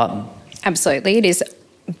click a button. Absolutely. It is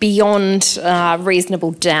beyond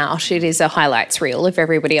reasonable doubt. It is a highlights reel of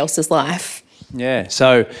everybody else's life. Yeah,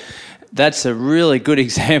 so that's a really good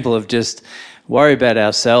example of just worry about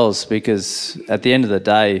ourselves, because at the end of the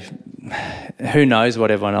day, who knows what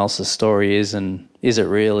everyone else's story is, and is it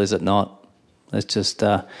real, is it not? Let's just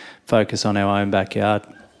focus on our own backyard.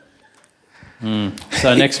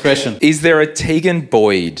 So next question. Is there a Tegan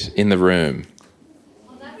Boyd in the room?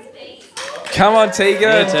 Come on, Tegan.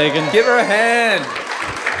 Yeah, Tegan. Give her a hand.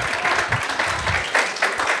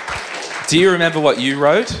 Do you remember what you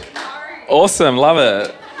wrote? Awesome, love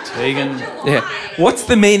it. Tegan. Yeah. What's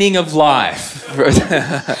the meaning of life?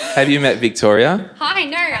 Have you met Victoria? Hi,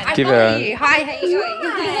 no, I Give follow her a- you. Hi, how you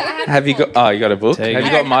going? Have you got... Oh, you got a book? Tegan. Have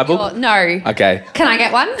you got my book? No. Okay. Can I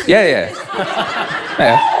get one? Yeah.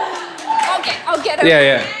 I'll get it.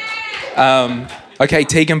 Yeah. Okay,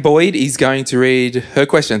 Tegan Boyd is going to read her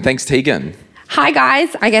question. Thanks, Tegan. Hi,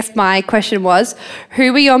 guys. I guess my question was,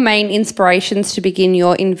 who were your main inspirations to begin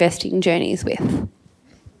your investing journeys with?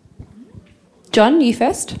 John, you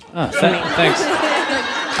first. Oh, thanks.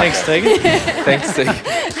 Thanks, Tegan. Thanks, Tegan.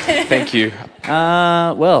 Thank you.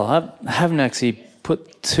 Well, I haven't actually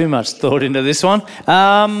put too much thought into this one.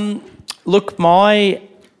 Look, my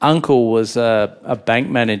uncle was a bank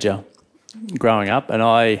manager growing up, and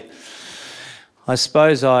I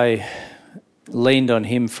suppose I leaned on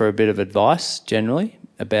him for a bit of advice generally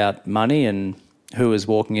about money and who was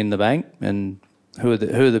walking in the bank and who are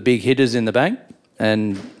the big hitters in the bank,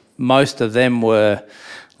 and most of them were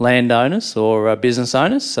landowners or business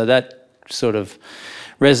owners, so that sort of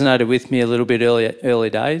resonated with me a little bit early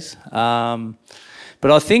days.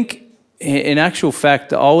 But I think in actual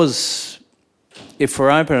fact, if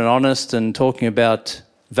we're open and honest and talking about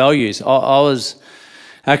values, I was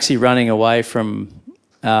actually running away from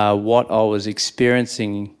what I was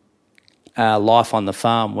experiencing life on the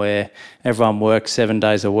farm, where everyone works 7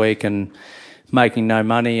 days a week and making no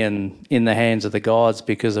money and in the hands of the gods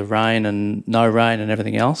because of rain and no rain and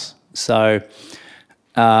everything else. So,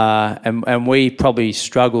 and we probably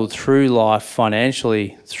struggled through life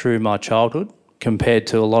financially through my childhood compared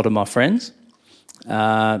to a lot of my friends.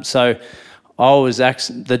 So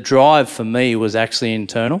the drive for me was actually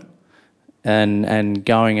internal and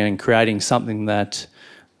going and creating something that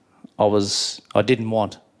I didn't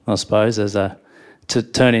want, I suppose, to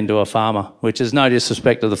turn into a farmer, which is no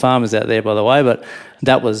disrespect to the farmers out there, by the way, but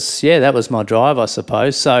that was my drive, I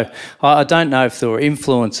suppose. So I don't know if there were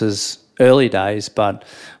influences early days, but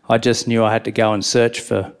I just knew I had to go and search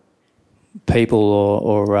for people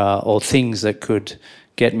or things that could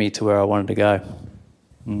get me to where I wanted to go.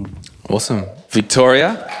 Awesome.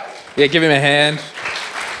 Victoria? Yeah, give him a hand.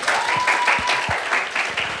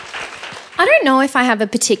 I don't know if I have a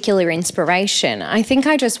particular inspiration. I think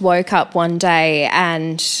I just woke up one day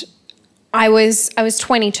and I was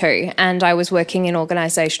 22 and I was working in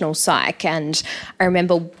organisational psych, and I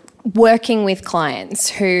remember working with clients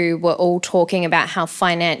who were all talking about how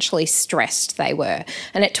financially stressed they were.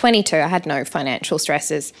 And at 22, I had no financial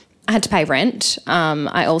stresses. I had to pay rent.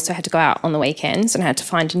 I also had to go out on the weekends and I had to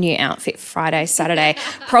find a new outfit for Friday, Saturday,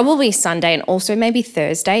 probably Sunday, and also maybe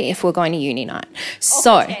Thursday if we're going to uni night.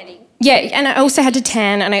 So... yeah, and I also had to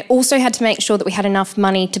tan, and I also had to make sure that we had enough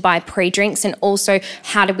money to buy pre-drinks, and also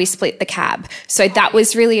how did we split the cab. So that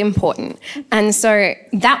was really important. And so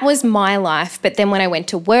that was my life. But then when I went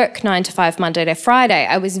to work 9 to 5, Monday to Friday,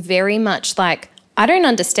 I was very much like, I don't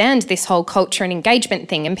understand this whole culture and engagement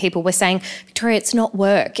thing. And people were saying, Victoria, it's not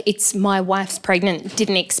work. It's my wife's pregnant,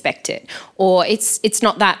 didn't expect it. Or it's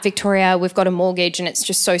not that, Victoria, we've got a mortgage and it's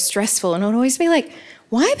just so stressful. And I'd always be like,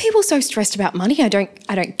 why are people so stressed about money? I don't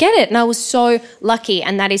get it. And I was so lucky,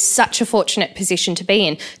 and that is such a fortunate position to be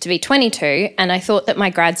in, to be 22. And I thought that my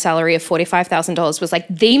grad salary of $45,000 was like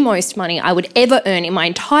the most money I would ever earn in my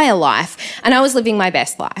entire life. And I was living my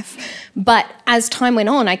best life. But as time went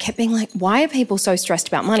on, I kept being like, why are people so stressed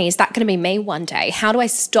about money? Is that going to be me one day? How do I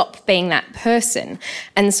stop being that person?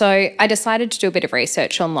 And so I decided to do a bit of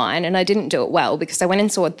research online, and I didn't do it well because I went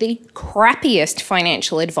and saw the crappiest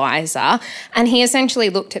financial advisor, and he essentially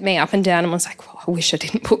looked at me up and down and was like, well, I wish I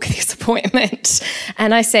didn't book this appointment.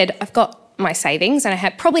 And I said, I've got my savings, and I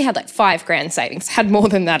probably had like $5,000 savings, had more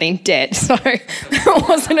than that in debt. So it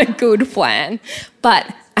wasn't a good plan.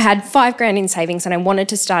 But I I had $5,000 in savings and I wanted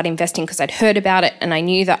to start investing because I'd heard about it and I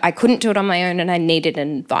knew that I couldn't do it on my own and I needed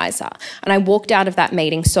an advisor. And I walked out of that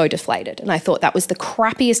meeting so deflated, and I thought that was the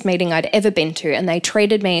crappiest meeting I'd ever been to, and they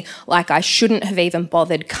treated me like I shouldn't have even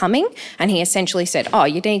bothered coming. And he essentially said, oh,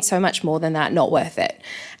 you need so much more than that, not worth it.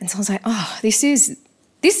 And so I was like, oh, this is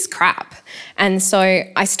crap. And so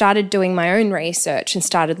I started doing my own research and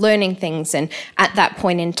started learning things. And at that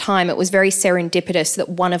point in time, it was very serendipitous that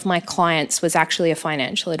one of my clients was actually a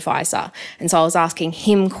financial advisor. And so I was asking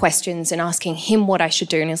him questions and asking him what I should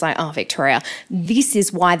do. And he was like, oh, Victoria, this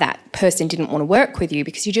is why that person didn't want to work with you,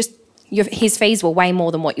 because his fees were way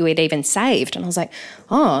more than what you had even saved. And I was like,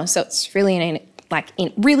 oh, so it's really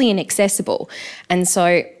really inaccessible. And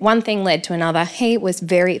so one thing led to another. He was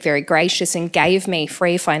very, very gracious and gave me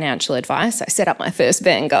free financial advice. I set up my first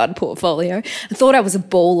Vanguard portfolio. I thought I was a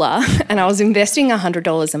baller, and I was investing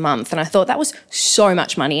 $100 a month, and I thought that was so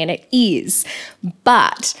much money, and it is.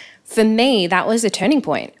 But for me, that was a turning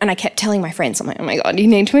point. And I kept telling my friends, I'm like, oh my God, you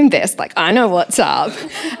need to invest. Like, I know what's up.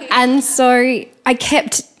 And so I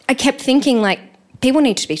kept thinking, like, people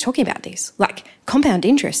need to be talking about this. Like, compound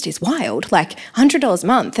interest is wild. Like, $100 a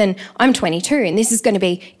month, and I'm 22, and this is going to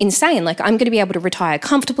be insane. Like, I'm going to be able to retire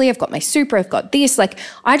comfortably. I've got my super, I've got this. Like,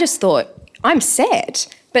 I just thought, I'm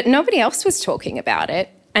set. But nobody else was talking about it.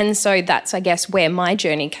 And so that's, I guess, where my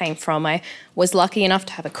journey came from. I was lucky enough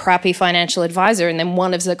to have a crappy financial advisor, and then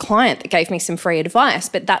one was a client that gave me some free advice.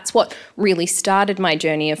 But that's what really started my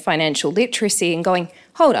journey of financial literacy and going,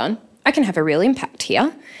 hold on, I can have a real impact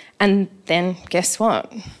here. And then guess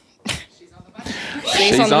what?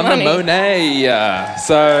 She's on the money.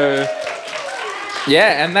 So,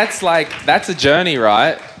 yeah, and that's a journey,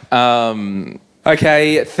 right?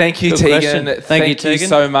 Okay, thank you, Good Tegan. question. Thank you, Tegan.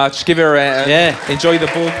 so much. Give her a round. Yeah. Enjoy the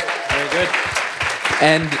book. Very good.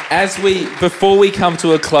 And before we come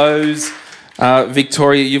to a close,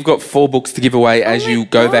 Victoria, you've got 4 books to give away as you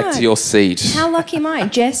go back to your seat. How lucky am I?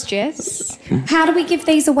 Jess? How do we give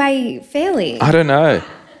these away fairly? I don't know.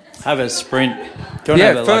 Have a sprint. Do you want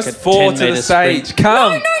to have first like a 4 to the 10-metre stage. sprint?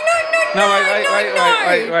 Come. No.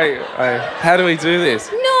 Wait. How do we do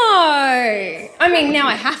this? No. I mean, now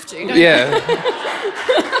I have to, don't I?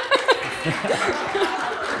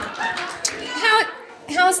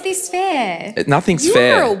 How's this fair? Nothing's You're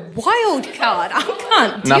fair. a wild card. I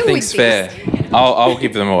can't deal Nothing's with fair. this. I'll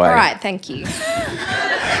give them away. All right, thank you.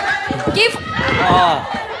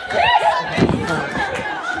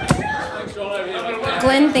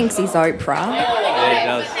 Glenn thinks he's Oprah. Yeah, he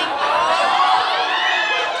does.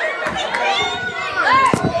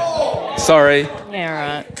 Sorry.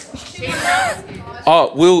 Yeah, right.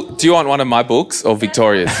 Oh, do you want one of my books or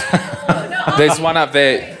Victoria's? There's one up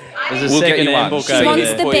there. There's a We'll get you second-hand one. book She over wants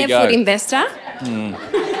there. the Before you barefoot go. investor.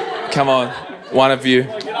 Come on, one of you.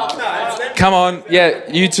 Come on,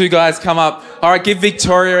 yeah, you two guys come up. All right, give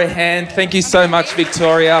Victoria a hand. Thank you so much,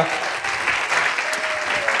 Victoria.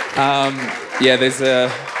 There's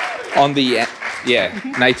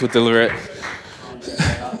Nate will deliver it.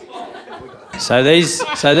 So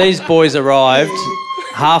these boys arrived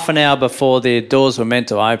half an hour before the doors were meant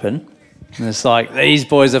to open. And it's like, these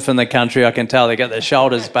boys are from the country, I can tell. They got their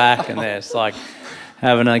shoulders back and they're just like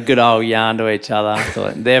having a good old yarn to each other. I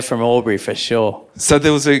thought, they're from Albury for sure. So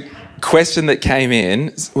there was a question that came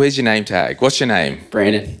in. Where's your name tag? What's your name?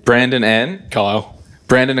 Brandon and? Kyle.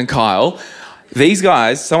 Brandon and Kyle. These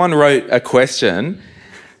guys, someone wrote a question.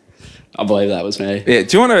 I believe that was me. Yeah,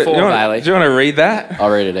 do you want to read that? I'll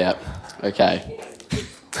read it out. Okay.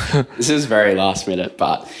 This is very last minute,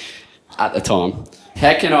 but at the time.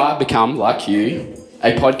 How can I become, like you,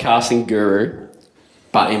 a podcasting guru,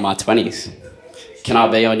 but in my 20s? Can I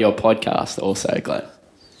be on your podcast also, Glenn?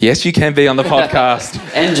 Yes, you can be on the podcast.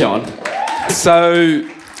 And John. So,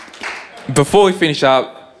 before we finish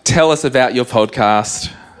up, tell us about your podcast.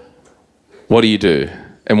 What do you do?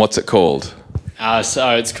 And what's it called?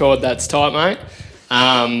 So it's called That's Tight, Mate.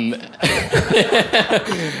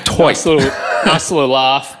 Twice. Nice little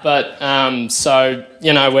laugh. But,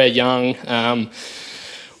 we're young.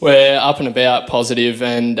 We're up and about, positive,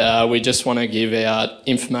 and we just want to give out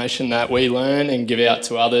information that we learn and give out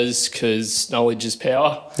to others because knowledge is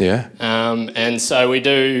power. Yeah. And so we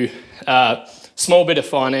do a small bit of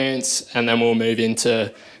finance and then we'll move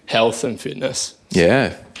into health and fitness.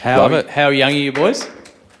 Yeah. Love it. How young are you boys?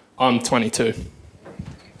 I'm 22.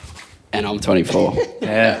 And I'm 24.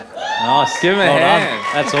 Yeah. Nice. Give him a Well done. hand.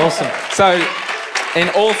 That's awesome. So, in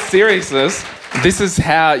all seriousness, this is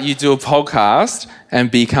how you do a podcast and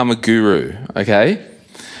become a guru, okay?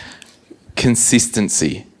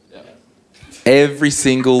 Consistency. Every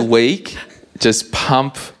single week, just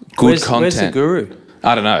pump good content. Where's the guru?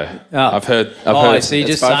 I don't know. I've heard. So you're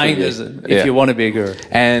just saying if you want to be a guru.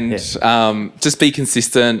 And just be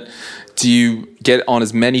consistent. Do you get on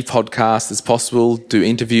as many podcasts as possible? Do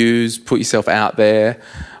interviews, put yourself out there.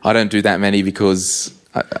 I don't do that many because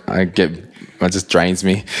it just drains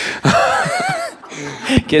me.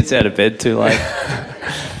 Gets out of bed too late.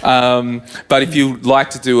 But if you'd like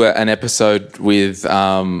to do an episode with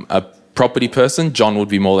a property person, John would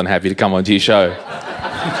be more than happy to come onto your show.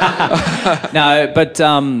 No, but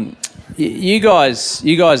you guys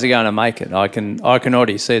are going to make it. I can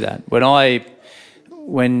already see that.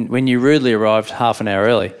 When you rudely arrived half an hour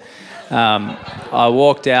early, I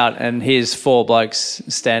walked out and here's 4 blokes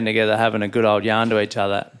standing together having a good old yarn to each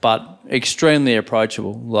other, but extremely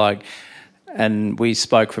approachable. And we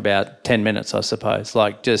spoke for about 10 minutes, I suppose.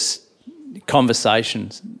 Just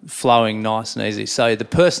conversations flowing nice and easy. So the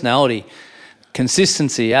personality,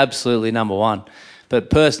 consistency, absolutely number one. But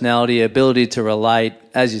personality, ability to relate,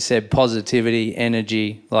 as you said, positivity,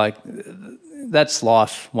 energy, that's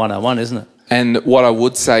life 101, isn't it? And what I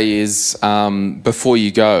would say is before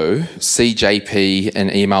you go, see JP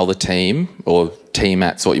and email the team or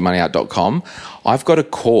team@sortyourmoneyout.com. I've got a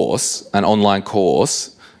course, an online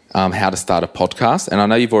course, how to start a podcast. And I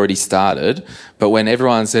know you've already started, but when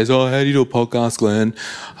everyone says, how do you do a podcast, Glenn?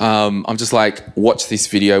 I'm just like, watch this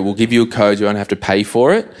video. We'll give you a code. You won't have to pay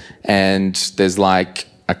for it. And there's a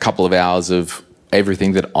couple of hours of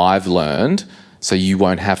everything that I've learned, so you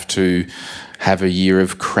won't have to have a year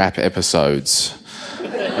of crap episodes.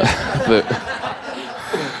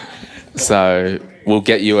 So we'll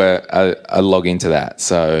get you a log into that.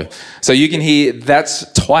 So you can hear That's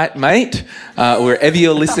Tight, Mate. Wherever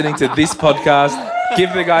you're listening to this podcast,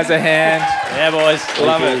 give the guys a hand. Yeah, boys.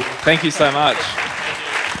 Love it. Thank you so much.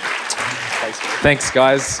 Thanks,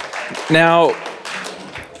 guys. Now,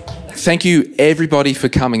 thank you, everybody, for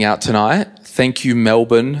coming out tonight. Thank you,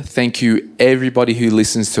 Melbourne. Thank you, everybody who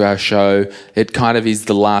listens to our show. It kind of is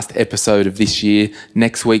the last episode of this year.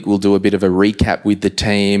 Next week, we'll do a bit of a recap with the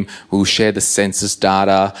team. We'll share the census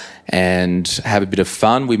data and have a bit of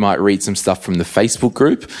fun. We might read some stuff from the Facebook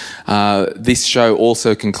group. This show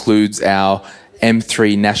also concludes our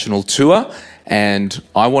M3 National Tour. And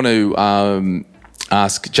I want to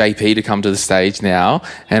ask JP to come to the stage now.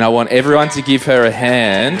 And I want everyone to give her a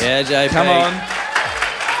hand. Yeah, JP. Come on.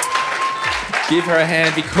 Give her a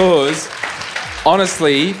hand because,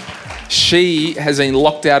 honestly, she has been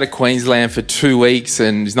locked out of Queensland for 2 weeks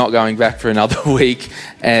and is not going back for another week,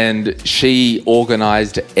 and she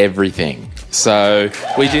organised everything. So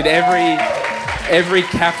we did every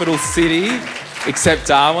capital city except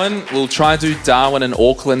Darwin. We'll try and do Darwin and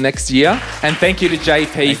Auckland next year. And thank you to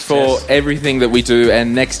JP for everything that we do.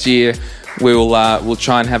 And next year we'll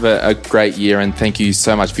try and have a great year. And thank you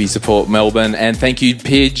so much for your support, Melbourne. And thank you,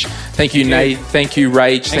 Pidge. Thank you, Nate. Thank you,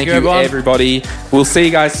 Rach. Thank you, everybody. We'll see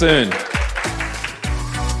you guys soon.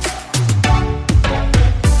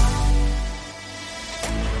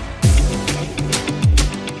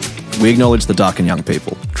 We acknowledge the Darkin young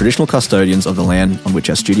people, traditional custodians of the land on which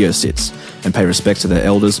our studio sits, and pay respect to their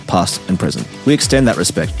elders, past and present. We extend that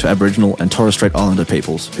respect to Aboriginal and Torres Strait Islander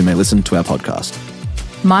peoples who may listen to our podcast.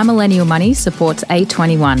 My Millennial Money supports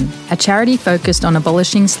A21, a charity focused on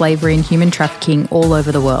abolishing slavery and human trafficking all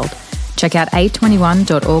over the world. Check out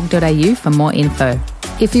a21.org.au for more info.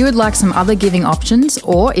 If you would like some other giving options,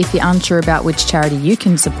 or if you're unsure about which charity you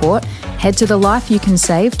can support, head to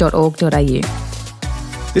thelifeyoucansave.org.au.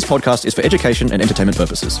 This podcast is for education and entertainment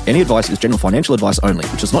purposes. Any advice is general financial advice only,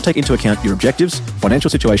 which does not take into account your objectives, financial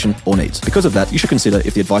situation, or needs. Because of that, you should consider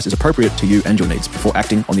if the advice is appropriate to you and your needs before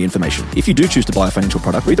acting on the information. If you do choose to buy a financial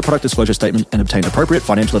product, read the product disclosure statement and obtain appropriate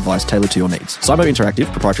financial advice tailored to your needs. Cymo Interactive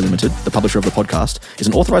Proprietary Limited, the publisher of the podcast, is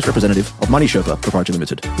an authorised representative of Money Sherpa Proprietary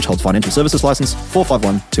Limited, which holds financial services licence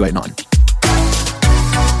 451289.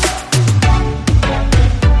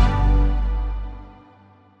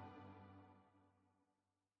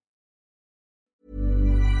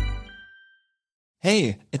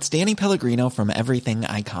 Hey, it's Danny Pellegrino from Everything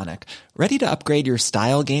Iconic. Ready to upgrade your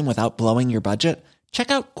style game without blowing your budget?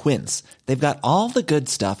 Check out Quince. They've got all the good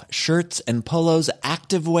stuff, shirts and polos,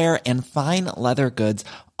 activewear, and fine leather goods,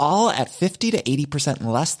 all at 50 to 80%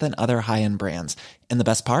 less than other high-end brands. And the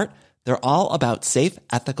best part? They're all about safe,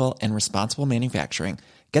 ethical, and responsible manufacturing.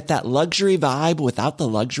 Get that luxury vibe without the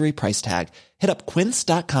luxury price tag. Hit up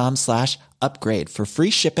quince.com/upgrade for free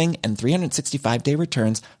shipping and 365-day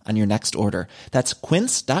returns on your next order. That's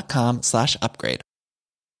quince.com/upgrade.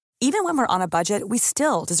 Even when we're on a budget, we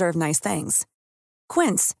still deserve nice things.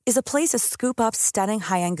 Quince is a place to scoop up stunning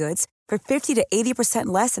high-end goods for 50 to 80%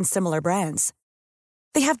 less than similar brands.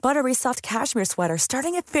 They have buttery soft cashmere sweaters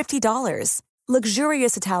starting at $50,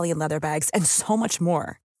 luxurious Italian leather bags, and so much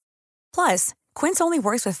more. Plus, Quince only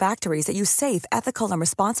works with factories that use safe, ethical, and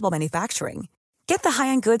responsible manufacturing. Get the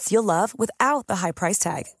high-end goods you'll love without the high price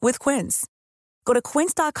tag with Quince. Go to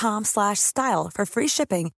quince.com/style for free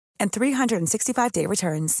shipping and 365-day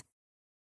returns.